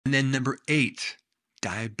And then number 8,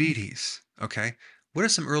 diabetes. Okay. What are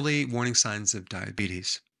some early warning signs of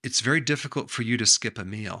diabetes? It's very difficult for you to skip a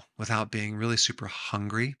meal without being really super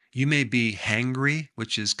hungry. You may be hangry,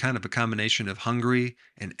 which is kind of a combination of hungry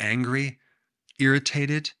and angry,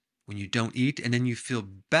 irritated when you don't eat, and then you feel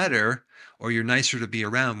better or you're nicer to be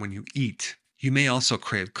around when you eat. You may also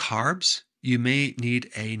crave carbs. You may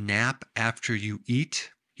need a nap after you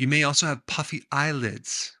eat. You may also have puffy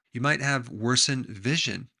eyelids. You might have worsened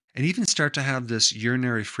vision and even start to have this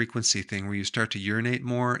urinary frequency thing where you start to urinate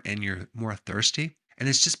more and you're more thirsty. And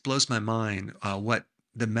it just blows my mind what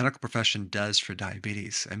the medical profession does for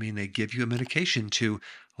diabetes. I mean, they give you a medication to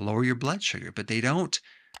lower your blood sugar, but they don't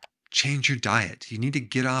change your diet. You need to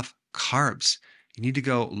get off carbs. You need to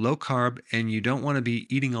go low carb, and you don't want to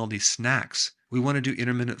be eating all these snacks. We want to do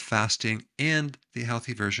intermittent fasting and the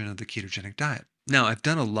healthy version of the ketogenic diet. Now, I've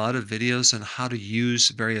done a lot of videos on how to use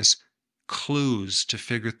various clues to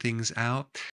figure things out.